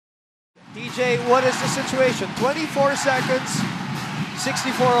TJ, what is the situation? 24 seconds,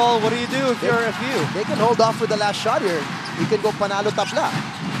 64 all. What do you do if you're a FEU? They can hold off with the last shot here. You can go panalo tabla.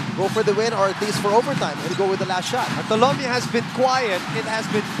 Go for the win or at least for overtime and go with the last shot. And Tolomia has been quiet. It has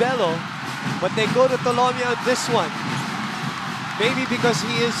been Belo. But they go to Tolomia on this one. Maybe because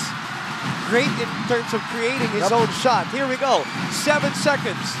he is great in terms of creating his own shot. Here we go. 7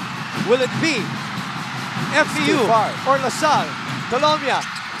 seconds. Will it be FEU or Salle? Tolomia.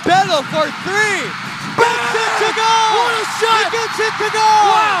 Belo for 3. Gets it to go! What a shot! He gets it to go!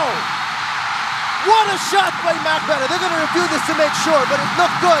 Wow! What a shot by Mac Belo. They're going to review this to make sure, but it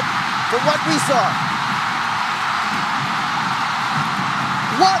looked good from what we saw.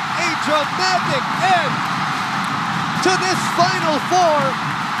 What a dramatic end to this Final Four.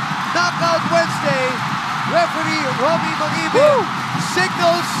 Knockout Wednesday. Referee Robbie Magibig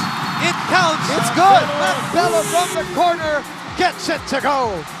signals it counts. It's good. Mac Belo from the corner gets it to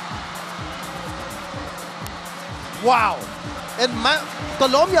go. Wow. And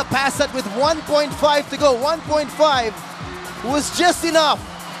Tolomia passed that with 1.5 to go. 1.5 was just enough.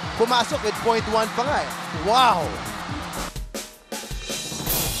 Pumasok with 0.1 pa nga eh. Wow.